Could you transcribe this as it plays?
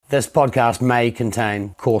This podcast may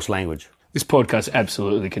contain coarse language. This podcast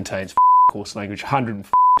absolutely contains coarse language,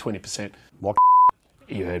 120%. What?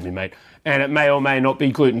 You heard me, mate. And it may or may not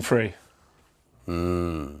be gluten-free.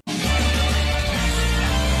 The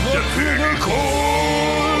Pinnacle!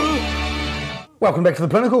 Welcome back to the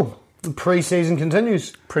Pinnacle. The pre-season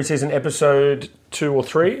continues. Pre-season episode 2 or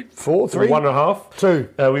 3? 4, 3?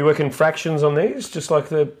 1.5. 2. We work in fractions on these, just like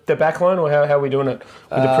the backline, or how are we doing it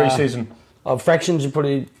with the pre-season? Fractions are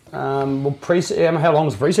pretty... how long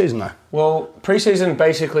is the pre-season though? Well, pre-season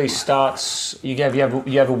basically starts. You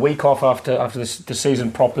have a week off after the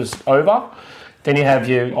season proper's over. Then you have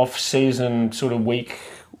your off-season sort of week,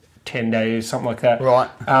 10 days, something like that. Right.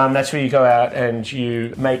 That's where you go out and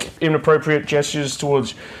you make inappropriate gestures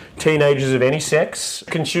towards teenagers of any sex,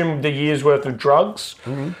 consume the year's worth of drugs,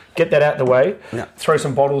 get that out the way, throw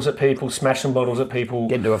some bottles at people, smash some bottles at people,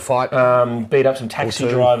 Get into a fight. beat up some taxi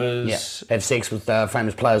drivers, Have sex with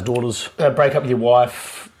famous players' daughters. break up with your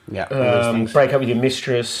wife, Yeah. all those things. break up with your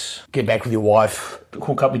mistress, Get back with your wife.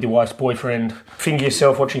 hook up with your wife's boyfriend, finger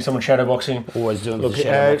yourself watching someone shadowboxing. Always doing Look, the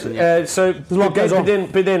shadowboxing. so lot goes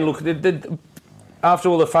on. But then look, after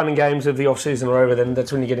all the fun and games of the off season are over, then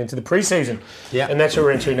that's when you get into the pre-season. Yeah. And that's what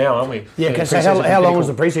we're into now, aren't we? Yeah, okay, so how long was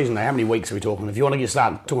the pre-season though? How many weeks are we talking? If you want to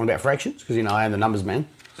start talking about fractions, because I am the numbers man.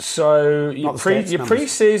 So your numbers.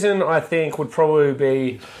 pre-season, I think, would probably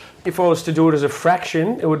be, if I was to do it as a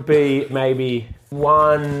fraction, it would be maybe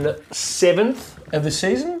 1/7 of the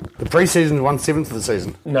season. The pre-season is 1/7 of the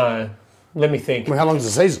season. No, let me think. Well, how long is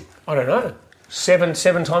the season? I don't know. Seven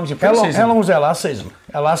times your How pre-season. long was our last season?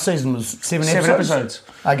 Our last season was 7 episodes.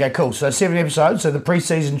 Okay, cool. So 7 episodes. So the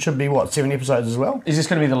pre-season should be what, 7 episodes as well? Is this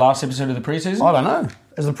going to be the last episode of the pre-season? I don't know.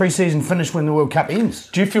 Is the pre-season finished when the World Cup ends?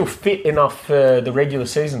 Do you feel fit enough for the regular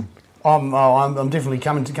season? I'm definitely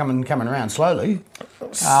coming around slowly.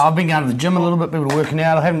 I've been going to the gym a little bit. People are working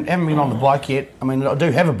out. I haven't been on the bike yet. I mean, I do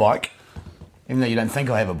have a bike. Even though you don't think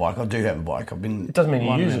I have a bike, I do have a bike. It doesn't mean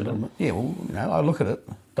you use it. Yeah, well, I look at it.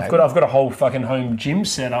 I've got a whole fucking home gym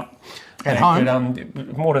set up. At home?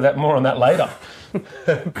 But, more on that later.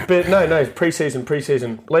 But no, pre-season.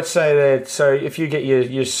 Let's say that, so if you get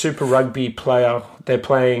your Super Rugby player, they're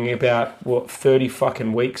playing about, 30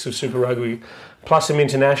 fucking weeks of Super Rugby, plus some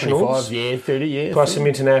internationals. 25, 30, yeah. Plus some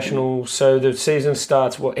internationals. So the season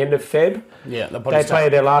starts, end of Feb? Yeah. They play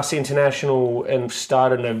their last international and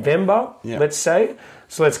start in November, let's say.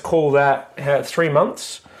 So let's call that 3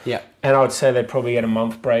 months. Yeah. And I would say they'd probably get a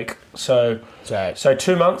month break. So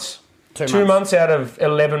 2 months. 2 months out of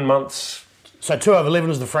 11 months. So 2 out of 11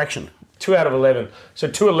 is the fraction. 2 out of 11. So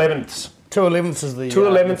 2/11ths. 2/11ths is the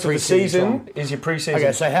 2/11ths of the pre-season season time. is your pre-season.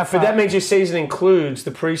 Okay, so how far... But that means your season includes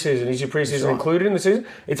the pre-season. Is your pre-season included in the season?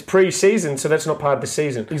 It's pre-season, so that's not part of the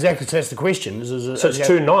season. Exactly, so that's the question. So it's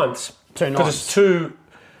 2 ninths. 2 ninths. Because it's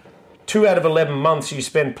 2 out of 11 months you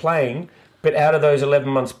spend playing, but out of those 11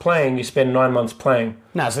 months playing, you spend 9 months playing.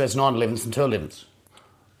 No, so that's 9/11ths and 2/11ths.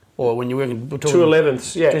 Or when we're talking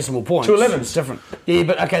 2/11ths, yeah. decimal points. 2/11ths. It's different. Yeah,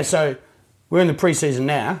 but okay, so we're in the pre-season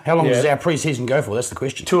now. How long does our pre-season go for? That's the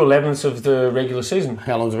question. 2/11ths of the regular season.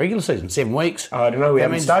 How long is the regular season? 7 weeks? I don't know, we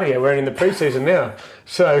haven't started yet. We're in the pre-season now.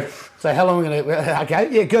 So how long are we going to... Okay,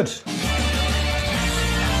 yeah, good. The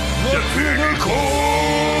Pinnacle!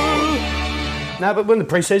 No, but we're in the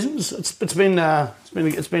pre-season. It's been a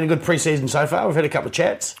good pre-season so far. We've had a couple of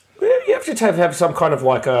chats. you have to have some kind of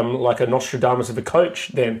like a Nostradamus of a coach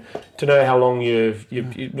then to know how long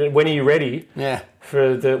when are you ready? Yeah.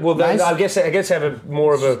 For the I guess have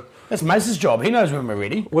more of a. That's Mace's job. He knows when we're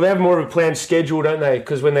ready. Well, they have more of a planned schedule, don't they?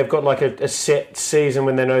 Because when they've got like a set season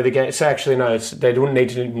when they know the game. So actually, no, they don't need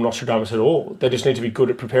to do Nostradamus at all. They just need to be good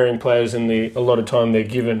at preparing players in a lot of time they're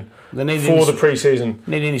given for the pre-season.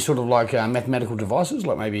 Need any sort of like mathematical devices,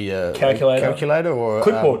 like maybe a calculator or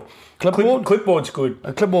clipboard. Clipboard's good.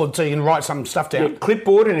 A clipboard so you can write some stuff down. Yeah,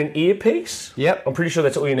 clipboard and an earpiece. Yep. I'm pretty sure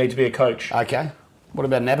that's all you need to be a coach. Okay. What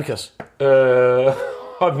about an abacus?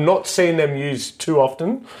 I've not seen them used too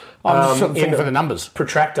often. I'm just thinking for the numbers.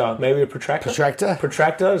 Protractor, maybe a protractor.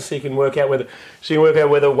 Protractor, so you can work out whether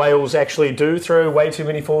Wales actually do throw way too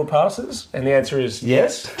many forward passes, and the answer is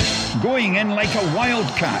yes. Going in like a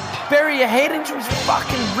wildcat. Bury your head into his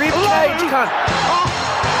fucking rib cage, cunt.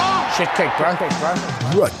 Shit kick, bro.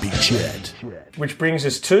 Rugby chat. Which brings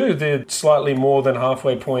us to the slightly more than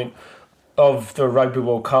halfway point of the Rugby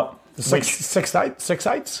World Cup. Six eighths?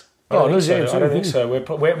 I don't think so. We're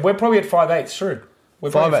probably at 5/8. True. We're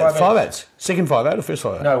 5/8. Second 5/8 or first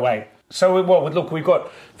 5/8? No, wait. So, look, we've got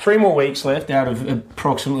 3 more weeks left out of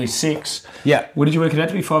approximately 6. Yeah. What did you work it out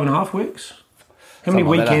to be? 5.5 weeks? How many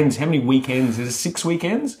weekends? How many weekends? Is it 6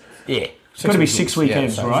 weekends? Yeah. It's got to be 6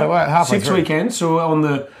 weekends, right? So halfway 6 through. weekends. So on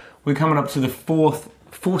the We're coming up to the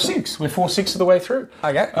 4-6. We're 4-6 of the way through.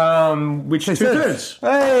 Okay. Which is 2/3.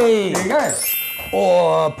 Hey! There you go.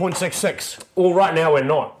 Or 0.66. Well, right now we're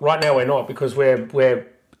not. Right now we're not because we're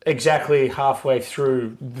exactly halfway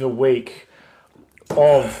through the week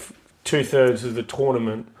of 2/3 of the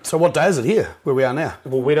tournament. So what day is it here, where we are now?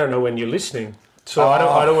 Well, we don't know when you're listening, so I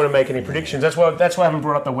don't want to make any predictions. That's why I haven't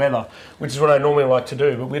brought up the weather, which is what I normally like to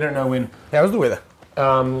do. But we don't know when. How is the weather?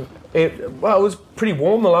 It was pretty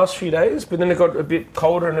warm the last few days, but then it got a bit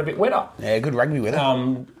colder and a bit wetter. Yeah, good rugby weather.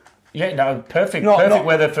 Perfect Not-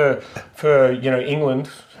 weather for England,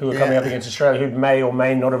 who are coming up against Australia, who may or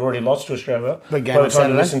may not have already lost to Australia Big game by the on time you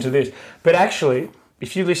Saturday. listen to this. But actually,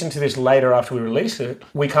 if you listen to this later after we release it,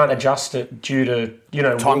 we can't adjust it due to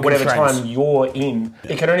Time whatever constraints. time you're in.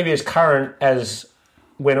 It can only be as current as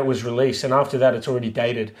when it was released, and after that, it's already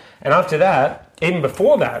dated. And after that, even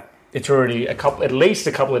before that, it's already at least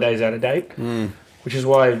a couple of days out of date. Which is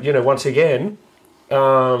why once again.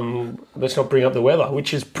 Let's not bring up the weather,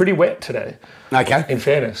 which is pretty wet today. Okay. In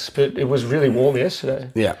fairness, but it was really warm yesterday.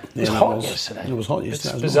 Yeah. It was hot yesterday. It was hot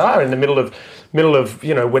yesterday. It's bizarre in the middle of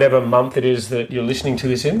whatever month it is that you're listening to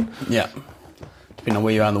this in. Yeah. Depending on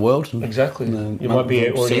where you are in the world. Exactly. The You might be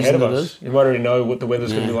month already season ahead of it us. is. You might already know what the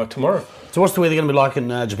weather's going to be like tomorrow. So what's the weather going to be like in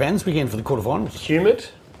Japan this weekend for the quarterfinals? Humid,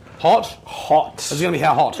 Hot? hot. Is it going to be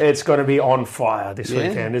how hot? It's going to be on fire this Yeah?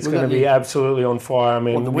 weekend. It's We're going to gonna- be absolutely on fire. I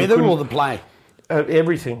mean, What, the we weather couldn't- or the play?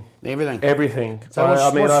 everything. Everything. Everything. So what's-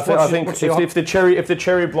 I mean, what's- I what's- think what's your- if the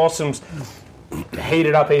cherry blossoms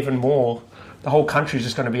heated up even more, the whole country's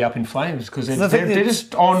just going to be up in flames because I think they're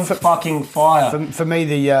just on fucking fire. For me,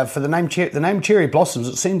 for the name Cherry Blossoms,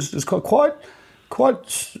 it seems it's got quite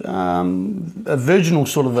a virginal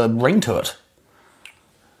sort of a ring to it.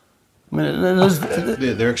 I mean, it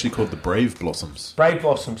is. They're actually called the Brave Blossoms. Brave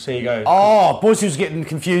blossoms. There you go. Oh, Boyce was getting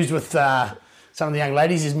confused with some of the young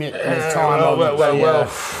ladies he's met in his time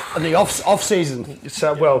in the off season.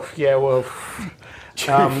 So a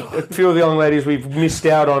few of the young ladies we've missed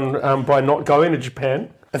out on by not going to Japan.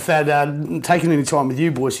 If they'd taken any time with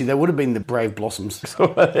you, Boyce, they would have been the Brave Blossoms.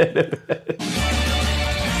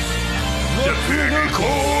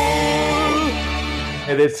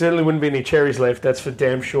 Yeah, there certainly wouldn't be any cherries left. That's for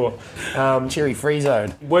damn sure. Cherry Free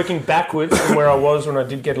Zone. Working backwards from where I was when I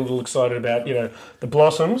did get a little excited about, the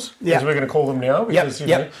blossoms, Yeah. as we're going to call them now, because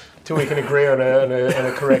Yep. till we can agree on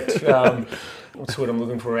a correct, what's what I'm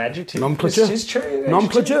looking for, adjective? Nomenclature? Is cherry an adjective?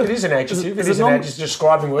 Nomenclature? It is an adjective. Is It is it an nom- adjective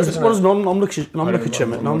describing words, isn't What it? is nomenclature? Nomenclature. I'm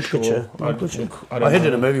not Nomenclature. sure. Nomenclature. I don't I heard it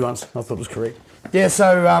in know. a movie once. I thought it was correct. Yeah,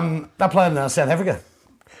 so they're playing South Africa.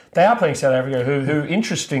 They are playing South Africa, who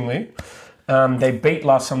interestingly, they beat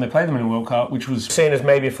last time they played them in the World Cup, which was seen as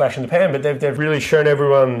maybe a flash in the pan. But they've really shown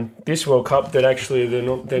everyone this World Cup that actually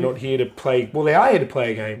they're not here to play. Well, they are here to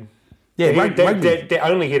play a game. Yeah, They're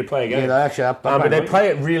only here to play a game. Yeah, they actually are. But they play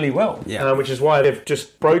it really well, Yeah. which is why they've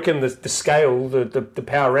just broken the scale, the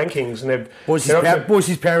power rankings, and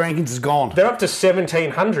Boise's power rankings is gone. they're up to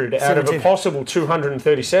 1,700 out of a 17. possible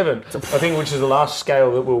 237. I think, which is the last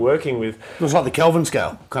scale that we're working with. It was like the Kelvin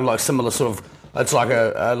scale, kind of like similar sort of. It's like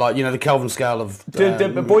the Kelvin scale of.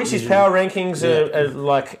 The Boise's power rankings are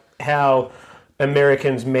like how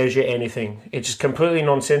Americans measure anything. It's just completely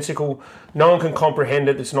nonsensical. No one can comprehend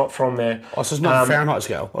it. It's not from there. Oh, so it's not the Fahrenheit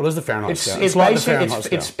scale. What is the Fahrenheit scale? It's like the basic. Fahrenheit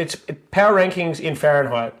scale. It's power rankings in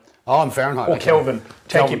Fahrenheit Oh, in Fahrenheit. or okay. Kelvin.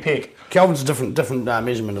 Take your pick. Kelvin's a different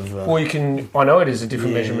measurement of. Or you can. I know it is a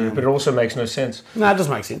different measurement, but it also makes no sense. No, it does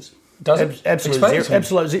make sense. Does it? Absolute Explain zero. it to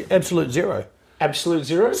me. Absolute zero. Absolute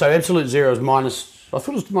zero. So absolute zero is minus. I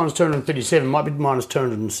thought it was minus 237. Might be minus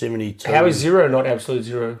 272. How is zero not absolute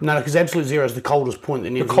zero? No, because absolute zero is the coldest point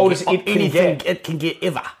that coldest it can get. It can get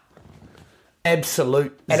ever.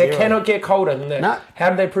 Absolute And zero. it cannot get colder than that. No. How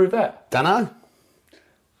did they prove that? Don't know.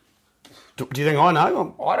 Do you think I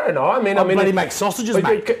know? I don't know. I mean, bloody make sausages,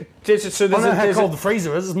 mate. So I know how there's cold the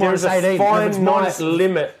freezer is. It's minus there's 18. a If it's finite minus-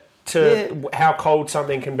 limit to how cold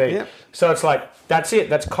something can be. Yeah. So it's like, that's it,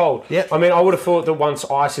 that's cold. Yeah. I mean, I would have thought that once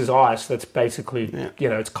ice is ice, that's basically,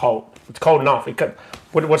 it's cold. It's cold enough.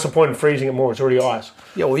 What's the point in freezing it more? It's already ice.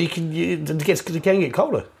 Yeah, well, it can get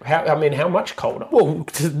colder. How much colder? Well,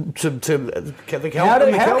 the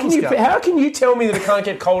How can you tell me that it can't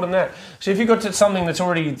get colder than that? So if you got to something that's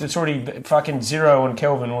already fucking zero on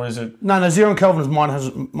Kelvin, or is it No, zero in Kelvin is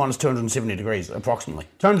minus 270 degrees, approximately.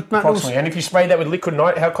 approximately? And if you spray that with liquid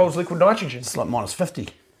nitrogen, how cold is liquid nitrogen? It's like minus 50.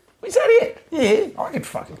 Is that it? Yeah. I could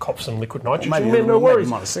fucking cop some liquid nitrogen. Maybe- man, no maybe worries.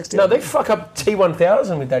 minus 60. No, they fuck up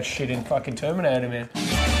T1000 with that shit in fucking Terminator, man.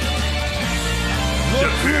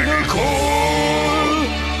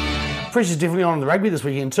 pressure's definitely on the rugby this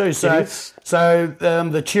weekend too. So, It is.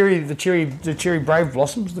 the cherry brave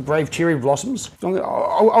blossoms, the brave cherry blossoms.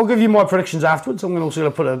 I'll give you my predictions afterwards. I'm going to also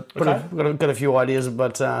got a few ideas,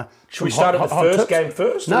 but Should we start at the first game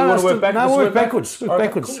first? No, want to work backwards? No, work backwards. Work Okay,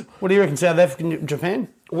 backwards. cool. What do you reckon? South Africa, Japan?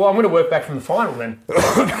 Well, I'm going to work back from the final then,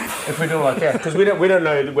 if we do it like that, because we don't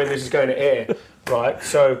know when this is going to air, right?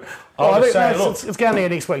 So I'll just say, look, it's going to air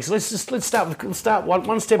next week. So let's start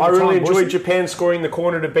one step at I a time. really enjoyed boys. Japan scoring the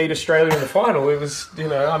corner to beat Australia in the final. It was,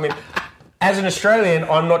 I mean, as an Australian,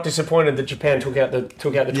 I'm not disappointed that Japan took out the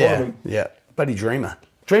tournament. Yeah, buddy dreamer.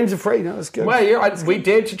 Dreams are free. No, that's good. Well, yeah, we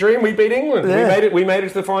dared to dream. We beat England. Yeah. We made it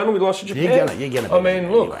to the final. We lost to Japan. You're gonna. I mean,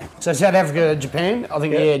 look. Anyway. So South Africa, Japan. I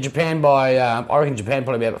think Yeah. Japan by. I reckon Japan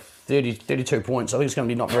probably about 32 points. I think it's going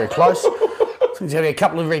to be not very close. There's going to be a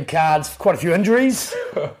couple of red cards, quite a few injuries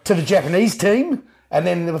to the Japanese team, and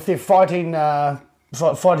then with their fighting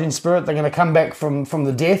spirit, they're going to come back from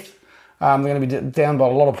the death. They're going to be down by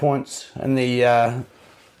a lot of points in the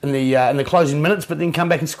closing minutes, but then come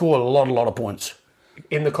back and score a lot of points.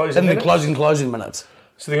 In the closing minutes? The closing minutes.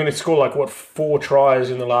 So they're going to score 4 tries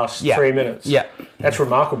in the last 3 minutes? Yeah. That's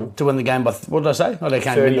remarkable. To win the game by, what did I say? Oh, they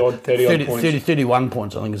came 30 odd points. 31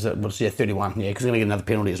 points, I think. 31, yeah, because they're going to get another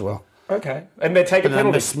penalty as well. Okay. And they take a But then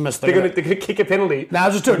penalty. they're They're going to kick a penalty. No,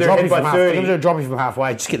 I'll just do a They're droppy ahead by from half. 30. They're going to do a droppy from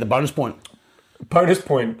halfway, just get the bonus point. Bonus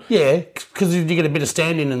point. Yeah, because you get a bit of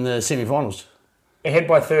standing in the semi-finals. Ahead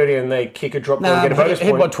by 30 and they kick a drop ball and get a bonus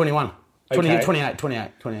head by point. 21. Okay.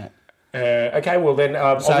 28. Okay, well then,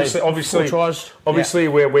 obviously, 4 tries.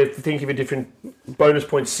 we're thinking of a different bonus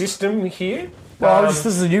point system here. Well, this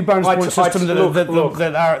is a new bonus I- point I- system look.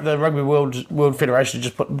 that the Rugby World Federation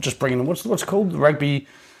just bringing in. What's it called? The Rugby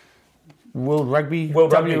World Rugby.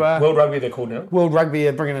 World Rugby, WR? World Rugby, they're called now. World Rugby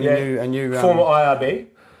are bringing in a new Former IRB.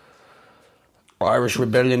 Irish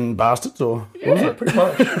Rebellion bastards, or what was Yeah, it?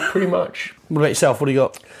 pretty much. What about yourself? What do you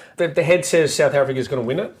got? The head says South Africa's going to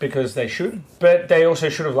win it because they should, but they also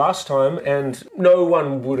should have last time, and no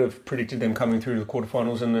one would have predicted them coming through to the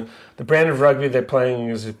quarterfinals. And the brand of rugby they're playing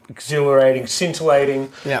is exhilarating,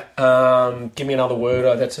 scintillating. Yeah. Give me another word.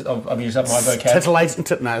 I've used up my vocab. Titillating.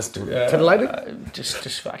 Titillating?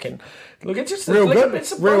 Just fucking. Look, it's just Real good.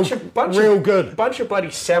 It's a Real bunch of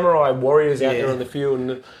bloody samurai warriors out there on the field,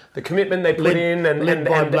 and the commitment they put in, and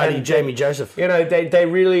by bloody and Jamie Joseph. You know, they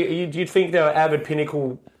really. You'd think they were avid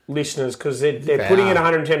Pinnacle listeners because they're putting in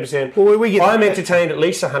 110%. Well, we get- I'm entertained at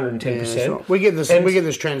least 110%. We get this. And- we get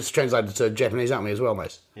this translated to Japanese, aren't we, as well,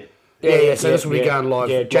 mate? Yeah. So this will be going live.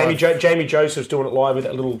 Yeah, live. Jamie Joseph's doing it live with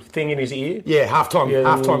that little thing in his ear. Yeah, halftime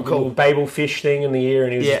little call. Babel fish thing in the ear,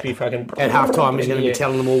 and he'll just be fucking. At halftime, he's going to Yeah. be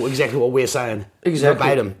telling them all exactly what we're saying. Exactly.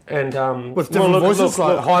 Verbatim. And With different voices,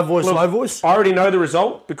 like high voice, low voice. I already know the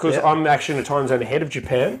result because Yeah. I'm actually in a time zone ahead of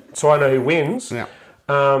Japan, so I know who wins. Yeah.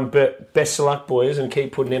 But best of luck, boys, and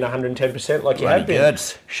keep putting in 110% like you Bloody have been. good.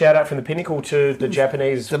 Shout out from the Pinnacle to the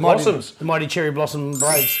Japanese Blossoms. The mighty Cherry Blossom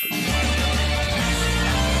Braves.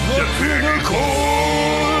 The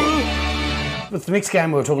Pinnacle! With the next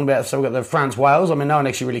game we were talking about, so we've got the France-Wales. I mean, no one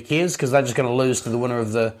actually really cares because they're just going to lose to the winner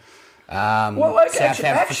of the South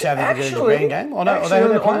Africa Japan game. Oh, no, actually, are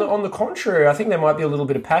they playing? on the contrary, I think there might be a little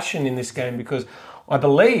bit of passion in this game because I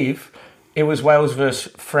believe it was Wales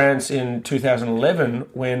versus France in 2011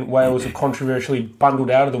 when Wales had controversially bundled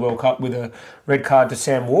out of the World Cup with a red card to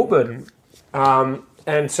Sam Warburton.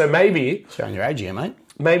 And so maybe Showing your age here, mate.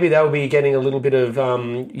 they'll be getting a little bit of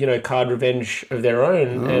card revenge of their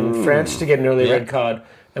own, and France to get an early red card,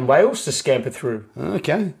 and Wales to scamper through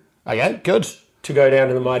Okay, good. to go down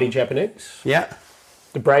to the mighty Japanese, Yeah.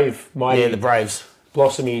 the brave, mighty, The Braves.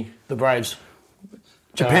 blossomy The Braves.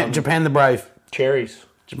 Japan the Brave. cherries.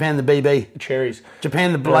 Japan the BB. Cherries.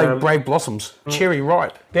 Japan the brave Blossoms. Cherry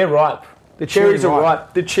ripe. They're ripe. The cherries Cherry are ripe.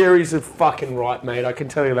 ripe. The cherries are fucking ripe, mate. I can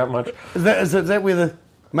tell you that much. Is that where the...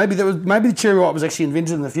 Maybe the cherry ripe was actually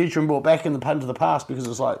invented in the future and brought back into the past because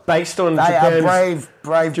it's like... Based on They are brave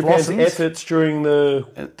Japan's blossoms. efforts during the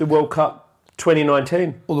World Cup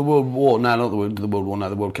 2019. Or the World War. No, not the World War. No,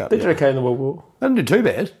 the World Cup. They did okay in the World War. They didn't do too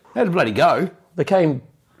bad. They had to bloody go. They came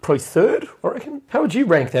probably third, I reckon. How would you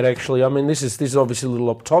rank that, actually? I mean, this is obviously a little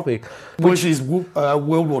off topic. Boise's World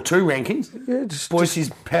War II rankings. Yeah, Boise's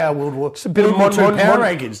Power World War... It's a bit of World War mod- II power mod-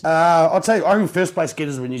 rankings. I'd say I think first place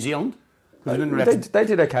getters were New Zealand. We didn't have They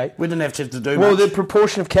did okay. to do Well, much. the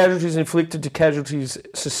proportion of casualties inflicted to casualties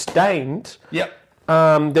sustained Yep.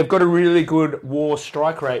 They've got a really good war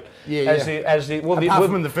strike rate. Apart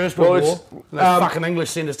from in the First World War, those fucking English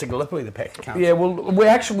sent us to Gallipoli, the pack of cunts. Yeah, well, we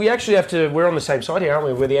actually have to. We're on the same side here, aren't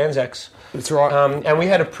we? We're the Anzacs. That's right. And we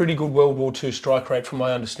had a pretty good World War II strike rate, from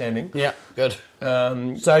my understanding. Yeah, good.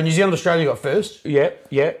 So New Zealand, Australia got first. Yeah.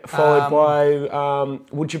 Followed by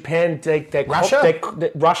would Japan take that? Russia?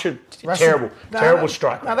 Russia. Terrible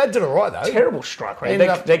strike rate. No, they did all right though. Terrible strike rate.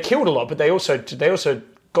 They They killed a lot, but they also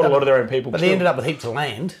got a lot of their own people. But killed. they ended up with heaps of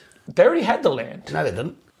land. They already had the land. No, they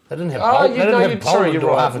didn't. They didn't have. Sorry, you're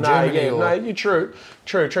or right. half of Germany. You're true.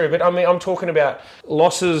 But I mean, I'm talking about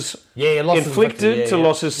losses, losses inflicted to yeah.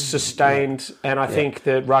 losses sustained, and I think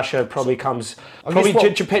that Russia probably comes.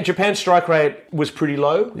 Japan's strike rate was pretty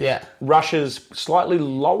low. Yeah. Russia's slightly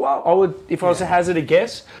lower. I would, if I was to hazard a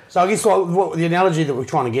guess. So I guess what the analogy that we're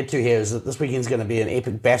trying to get to here is that this weekend's going to be an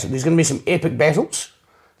epic battle. There's going to be some epic battles.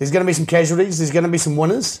 There's going to be some casualties. There's going to be some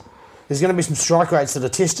winners. There's going to be some strike rates that are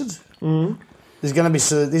tested. Mm. There's going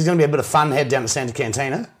to be a bit of fun had down to Santa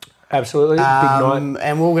Cantina. Absolutely, big night.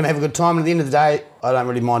 And we're all going to have a good time. At the end of the day, I don't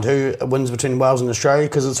really mind who wins between Wales and Australia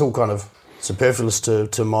because it's all kind of superfluous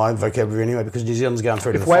to my vocabulary anyway. Because New Zealand's going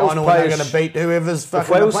through to the final, and they're going to beat whoever's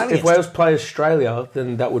fucking playing against. If Wales play Australia,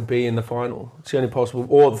 then that would be in the final. It's the only possible,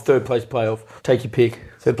 or the third place playoff. Take your pick.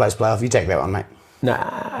 Third place playoff. You take that one, mate.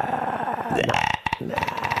 Nah.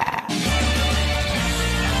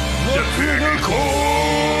 The Pinnacle!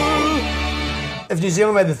 If New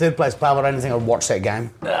Zealand made the third place playoff, I don't think I'd watch that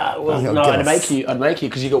game. I'd make you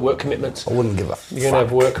because you got work commitments. I wouldn't give a. You're gonna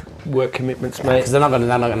have work commitments, mate. Because they're not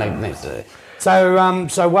gonna.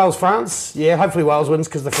 So Wales, France. Yeah, hopefully Wales wins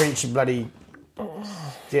because the French bloody.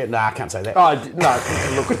 Yeah, no, I can't say that. Oh no!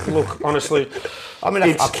 Look. Honestly, I mean,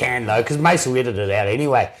 I can though because Mace will edit it out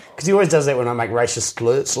anyway. Because he always does that when I make racist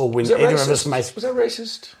slurs or when either of us Mace. Was that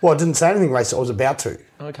racist? Well, I didn't say anything racist. I was about to.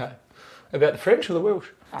 Okay. About the French or the Welsh?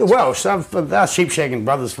 The Welsh. They're sheep-shagging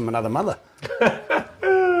brothers from another mother.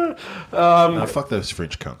 No, fuck those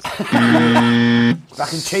French cunts.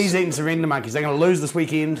 Fucking cheese-eating surrender monkeys. They're going to lose this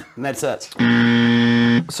weekend, and that's it.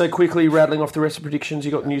 So quickly rattling off the rest of predictions,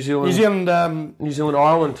 you got New Zealand, Ireland. New Zealand,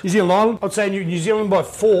 Ireland. I'd say New Zealand by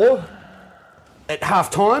 4 at half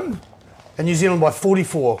time, and New Zealand by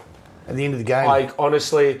 44 at the end of the game.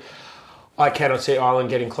 I cannot see Ireland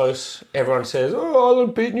getting close. Everyone says,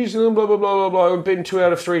 Ireland beat New Zealand, blah, blah, blah, blah, blah. We've beaten 2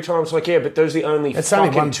 out of 3 times. Like, yeah, but those are the only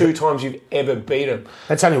fucking 2 times you've ever beat them.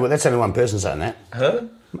 That's only one person saying that. Huh?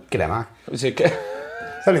 G'day, Mark. Is it?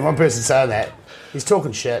 There's only one person saying that. He's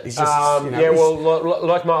talking shit. He's just,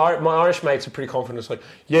 like my Irish mates are pretty confident. It's like,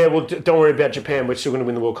 yeah, well, don't worry about Japan. We're still going to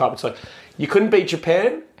win the World Cup. It's like, you couldn't beat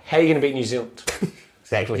Japan. How are you going to beat New Zealand?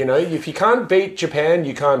 Exactly. You know, if you can't beat Japan,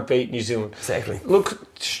 you can't beat New Zealand. Exactly. Look,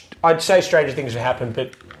 I'd say stranger things have happened,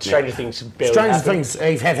 but stranger things barely happen. Stranger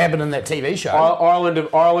things have happened in that TV show.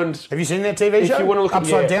 Ireland. Have you seen that TV show? If you want to look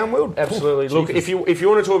Upside Down World? Absolutely. Look, if you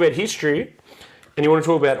want to talk about history, and you want to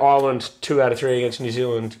talk about Ireland 2 out of 3 against New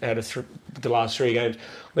Zealand out of the last 3 games,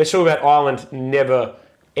 let's talk about Ireland never,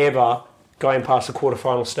 ever going past the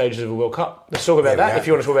quarterfinal stages of a World Cup. Let's talk about that if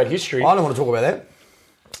you want to talk about history. I don't want to talk about that.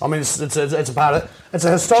 I mean, it's a part of it. It's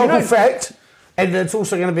a historical fact. And it's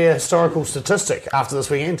also going to be a historical statistic after this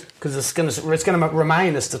weekend because it's going to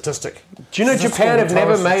remain a statistic. Do you know Japan have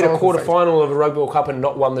never made a quarter-final of a Rugby World Cup and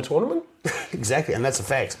not won the tournament? Exactly, and that's a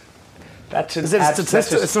fact. Is that a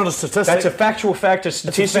statistic? It's not a statistic. That's a factual fact, a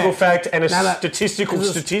statistical fact, and a statistical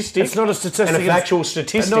statistic. It's not a statistic. And a factual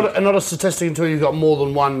statistic. Not a statistic until you've got more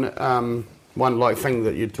than one like thing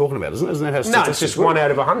that you're talking about, isn't it? Isn't that how statistics No, it's just 1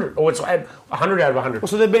 out of 100. Or it's 100 out of 100. Well,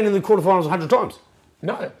 so they've been in the quarterfinals 100 times.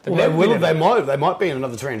 No, they might be in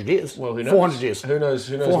another 300 years. Well, who knows? 400 years. Who knows?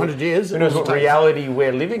 400 years. Who knows what reality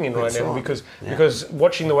we're living in right now? Right. Because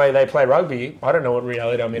watching the way they play rugby, I don't know what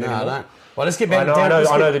reality I'm in anymore. I don't. Well, let's get back. I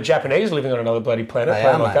know the Japanese are living on another bloody planet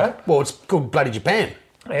playing like that. Well, it's called bloody Japan.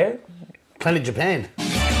 Yeah, Planet Japan.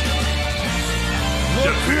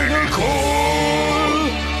 The Pinnacle!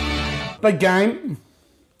 Big game.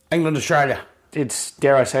 England, Australia. It's,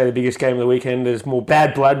 dare I say, the biggest game of the weekend. There's more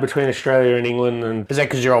bad blood between Australia and England. And is that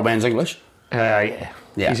because your old man's English? Yeah.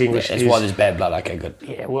 He's English. That's why there's bad blood. Okay, good.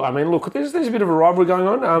 Yeah, well, I mean, look, there's a bit of a rivalry going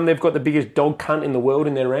on. They've got the biggest dog cunt in the world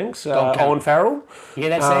in their ranks, Owen Farrell. Yeah,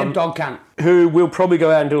 that's Sam Dog Cunt. Who will probably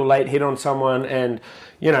go out and do a late hit on someone, and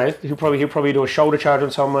you know he'll probably do a shoulder charge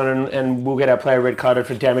on someone, and we'll get our player red carded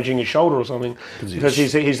for damaging his shoulder or something because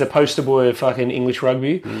he's the poster boy of fucking English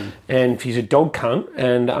rugby, and he's a dog cunt.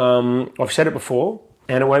 And I've said it before,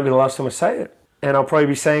 and it won't be the last time I say it. And I'll probably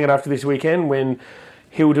be saying it after this weekend when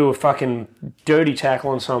he'll do a fucking dirty tackle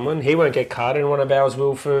on someone. He won't get carded, and one of ours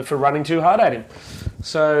will for running too hard at him.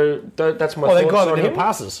 So that's my thoughts on him.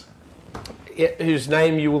 Passes. whose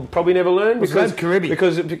name you will probably never learn because Karibi.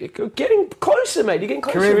 because getting closer, mate. You're getting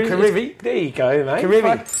closer. Karibi. There you go, mate.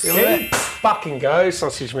 Karibi. There you fucking go,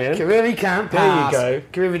 sausage man. Karibi can't There you pass. go.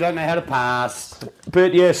 Karibi don't know how to pass.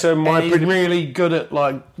 But yeah, so And he's really good at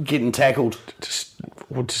like getting tackled.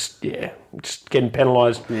 just getting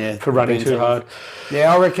penalised for running being too tackled. hard.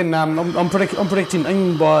 Yeah, I reckon I'm predicting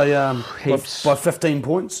England by Heaps. 15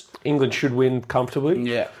 points. England should win comfortably.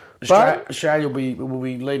 Yeah. But- Australia will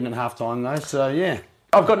be leading at half time though, so yeah.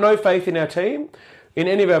 I've got no faith in our team, in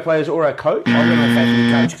any of our players or our coach. I've got no faith in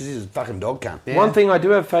the coach because he's a fucking dog cunt. Yeah. One thing I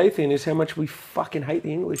do have faith in is how much we fucking hate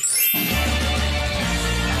the English. The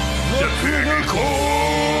Pinnacle!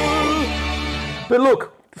 But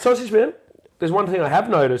look, Sausage Man, there's one thing I have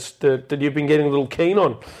noticed that you've been getting a little keen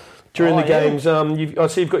on during the yeah. games. I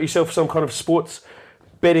see you've got yourself some kind of sports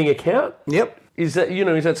betting account. Yep. Is that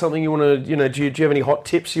something you want to, do you have any hot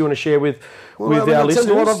tips you want to share with I mean, our I'll tell listeners?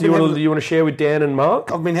 you what, I've been having- You want to share with Dan and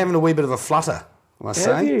Mark? I've been having a wee bit of a flutter, I must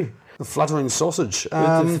say. you? The fluttering sausage.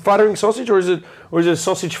 Is it fluttering sausage or is it a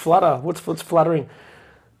sausage flutter? What's fluttering?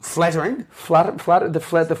 Flattering? The flattering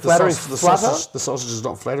flutter. The sausage is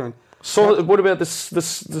not flattering. So, what about the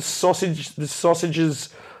sausage? The sausage's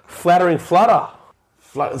flattering flutter.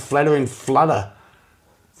 Flattering flutter.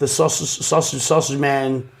 The sausage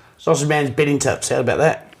man's betting tips. How about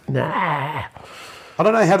that? Nah. I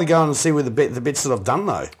don't know how to go and see where the bets that I've done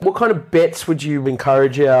though. What kind of bets would you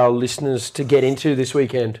encourage our listeners to get into this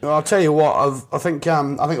weekend? I'll tell you what. I think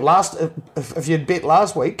if you'd bet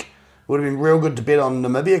last week, it would have been real good to bet on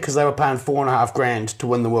Namibia because they were paying $4,500 to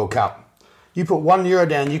win the World Cup. You put €1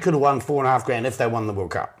 down, you could have won $4,500 if they won the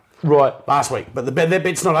World Cup Right. last week. But their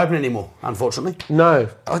bet's not open anymore, unfortunately. No.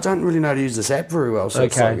 I don't really know how to use this app very well, so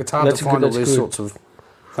Okay. it's hard That's to good, find all that's these good. sorts of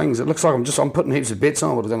things. It looks like I'm putting heaps of bets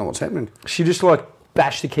on, but I don't know what's happening. She just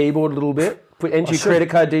bash the keyboard a little bit, enter your should. credit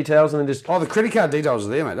card details, and then just. Oh, the credit card details are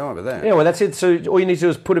there, mate. Don't worry about that. Yeah, well, that's it. So all you need to do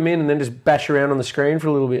is put them in and then just bash around on the screen for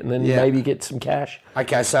a little bit and then Yeah. maybe get some cash.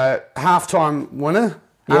 Okay, so half-time winner,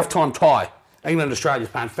 Yep. half-time tie. England Australia's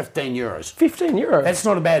paying €15. €15. That's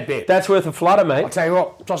not a bad bet. That's worth a flutter, mate. I'll tell you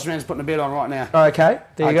what, Sausage Man's putting a bet on right now. Okay,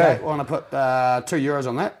 there you Okay, go. I want to put €2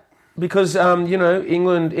 on that. Because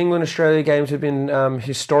England Australia games have been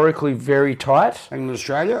historically very tight. England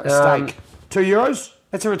Australia, stake. €2.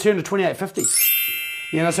 That's a return to 28.50.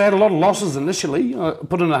 You know, so I had a lot of losses initially. I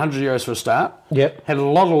put in €100 for a start. Yep. Had a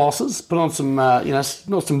lot of losses. Put on some,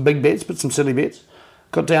 not some big bets, but some silly bets.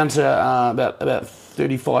 Got down to about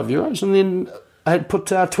 €35, and then I had put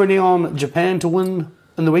 20 on Japan to win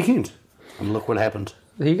in the weekend. And look what happened.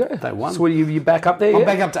 There you go. They won. So what, you back up there? I'm yeah?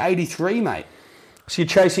 back up to 83, mate. So you're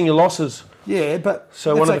chasing your losses. Yeah, but So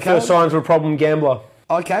that's one of the first signs of a problem gambler.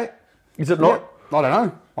 Okay. Is it not? Yeah, I don't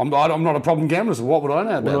know. I'm not a problem gambler, so what would I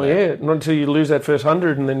know about Well, that? yeah, not until you lose that first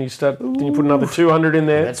 100 and then you put another 200 in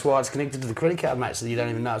there. That's why it's connected to the credit card, mate, so you don't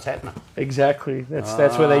even know it's happening. Exactly.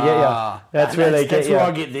 That's where they get you. That's where they get That's you. where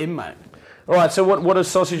I get them, mate. All right. So what are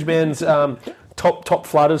Sausage Man's top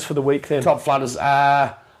flutters for the week then? Top flutters.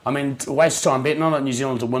 Waste time betting on it. New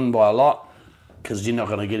Zealand to win by a lot because you're not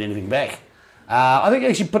going to get anything back. I think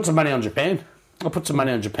actually put some money on Japan. I'll put some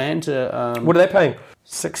money on Japan to What are they paying?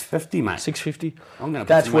 $650, mate. $650. I'm going to.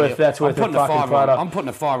 That's worth a fucking flutter. I'm putting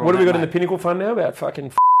a $5 on. What have we that, got in the mate. Pinnacle Fund now? About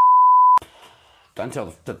fucking. Don't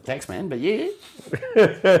tell the tax man, but yeah.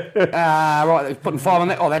 Right, putting 5 on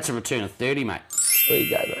that. Oh, that's a return of 30, mate. There you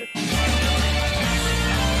go, mate.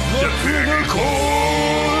 The Pinnacle!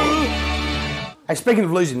 Hey, speaking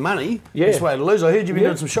of losing money, Yeah. best way to lose. I heard you've been Yeah.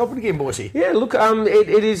 doing some shopping again, Boise. Yeah, look,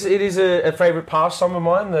 it is a favourite pastime of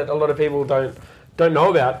mine that a lot of people don't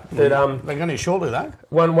know about. That They're going to shortly, though.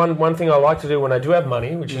 one thing I like to do when I do have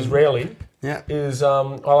money, which is rarely, Yeah. is I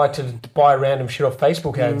like to buy random shit off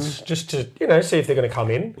Facebook ads just to see if they're going to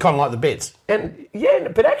come in. Kind of like the bets. And yeah,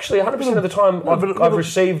 but actually 100% of the time I've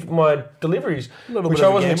received my deliveries, Little which bit I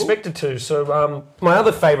of a wasn't gamble. expected to. So my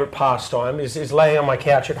other favourite pastime is laying on my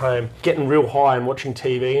couch at home, getting real high and watching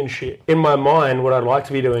TV and shit. In my mind, what I'd like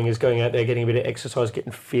to be doing is going out there, getting a bit of exercise,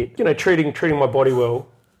 getting fit, treating my body well.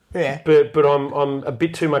 Yeah. But I'm a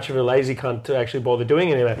bit too much of a lazy cunt to actually bother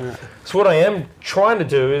doing any of that. Yeah. So what I am trying to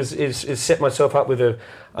do is set myself up with a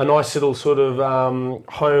nice little sort of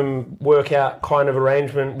home workout kind of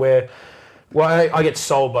arrangement where, I get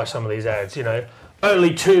sold by some of these ads,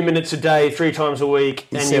 Only 2 minutes a day, 3 times a week,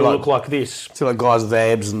 and see you like- look like this. See, like guys with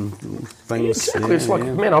abs and things. Exactly. Yeah, It's like,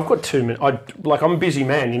 yeah. man, I've got 2 minutes. I'm a busy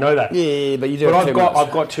man, you know that. Yeah, but you do. But have I've 2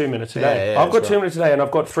 minutes. got 2 minutes a day. Yeah, I've got that's 2 right. minutes a day, and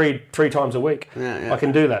I've got three times a week. Yeah. I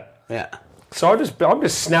can do that. Yeah. So I'm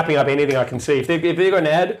just snapping up anything I can see. If they've got an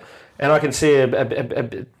ad and I can see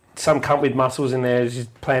some cunt with muscles in there is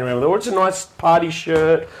just playing around with it. Or it's a nice party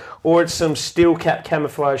shirt, or it's some steel cap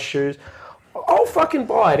camouflage shoes. I'll fucking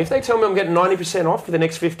buy it. If they tell me I'm getting 90% off for the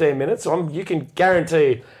next 15 minutes, you can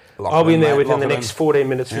guarantee I'll be in there within the next 14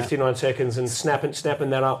 minutes, 59 seconds, and snapping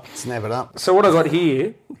that up. Snap it up. So what I got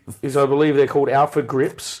here is, I believe they're called Alpha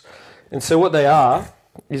Grips. And so what they are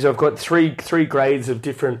is, I've got three grades of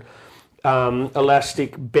different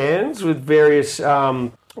elastic bands with various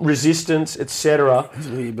resistance, etc.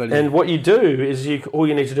 And what you do is, all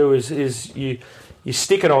you need to do is you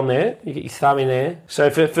stick it on there, you get your thumb in there.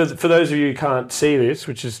 So for those of you who can't see this,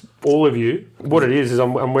 which is all of you, what it is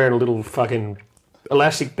I'm wearing a little fucking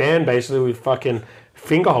elastic band basically with fucking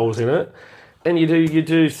finger holes in it. And you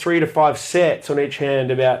do 3 to 5 sets on each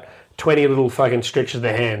hand, about 20 little fucking stretches of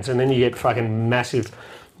the hands, and then you get fucking massive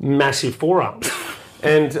forearms.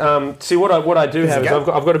 And see what I do have is I've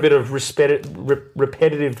got a bit of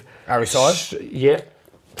repetitive RSI? Yeah.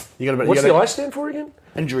 You got a bit. What's the I stand for again?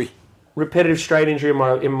 Injury. Repetitive strain injury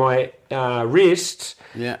in my wrists,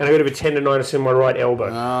 and I got a bit of tendonitis in my right elbow.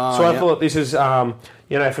 So I thought this is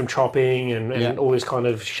from chopping and all this kind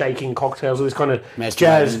of shaking cocktails, all this kind of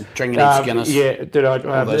jazz, drinking Guinness. Yeah,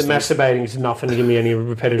 masturbating is nothing to give me any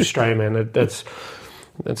repetitive strain, man. That's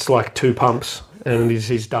like 2 pumps and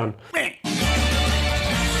he's done. The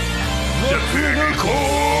Pinnacle!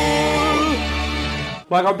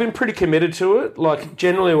 Like, I've been pretty committed to it. Like,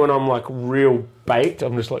 generally when I'm, like, real baked,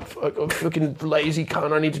 I'm just like, fuck, I'm fucking lazy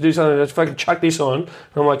cunt, I need to do something. Let's fucking chuck this on. And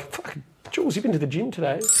I'm like, fuck, Jules, you've been to the gym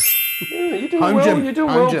today. Yeah, you're doing well. You're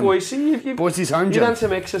doing well, Boise. Boise's home gym. You've done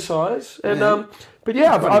some exercise. And, but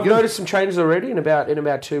yeah, I've noticed some changes already in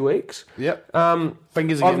about 2 weeks. Yep.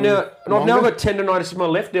 Fingers I've now got tendonitis in my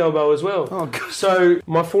left elbow as well. Oh, God. So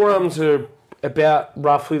my forearms are about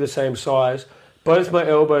roughly the same size. Both my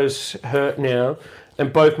elbows hurt now.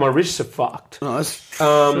 And both my wrists are fucked. Nice.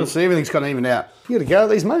 So everything's kind of even out. You got to go at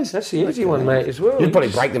these, mate. That's the easy one, mate, as well. You'd probably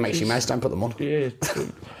break them, actually, mate. Don't put them on. Yeah.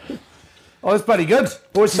 Oh, that's bloody good.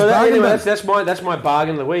 Boys, so that's my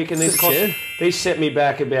bargain of the week. And these set me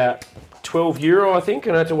back about €12, I think.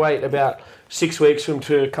 And I had to wait about 6 weeks for them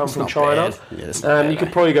to come from China. Yeah, you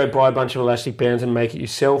could probably go buy a bunch of elastic bands and make it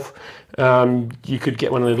yourself. You could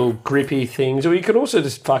get one of the little grippy things. Or you could also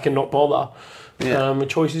just fucking not bother. Yeah. The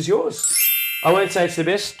choice is yours. I won't say it's the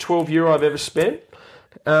best €12 I've ever spent.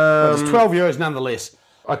 It's €12 nonetheless.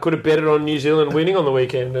 I could have betted on New Zealand winning on the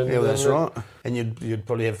weekend. And, that's right. And you'd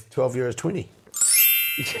probably have €12.20.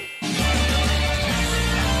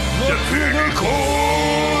 The Pinnacle!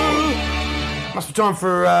 Must be time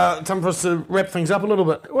for us to wrap things up a little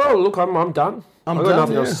bit. Well, look, I'm done. I've got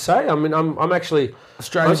nothing else to say. I mean, I'm actually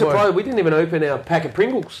Australian. I'm surprised we didn't even open our pack of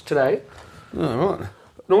Pringles today. Oh, right.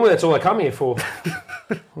 Normally, that's all I come here for.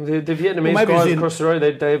 The Vietnamese guys across the road,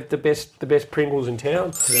 they have the best Pringles in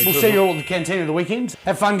town. We'll see you all at the canteen at the weekend.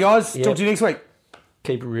 Have fun, guys. Talk to you next week.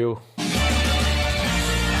 Keep it real. The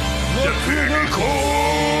Pinnacle!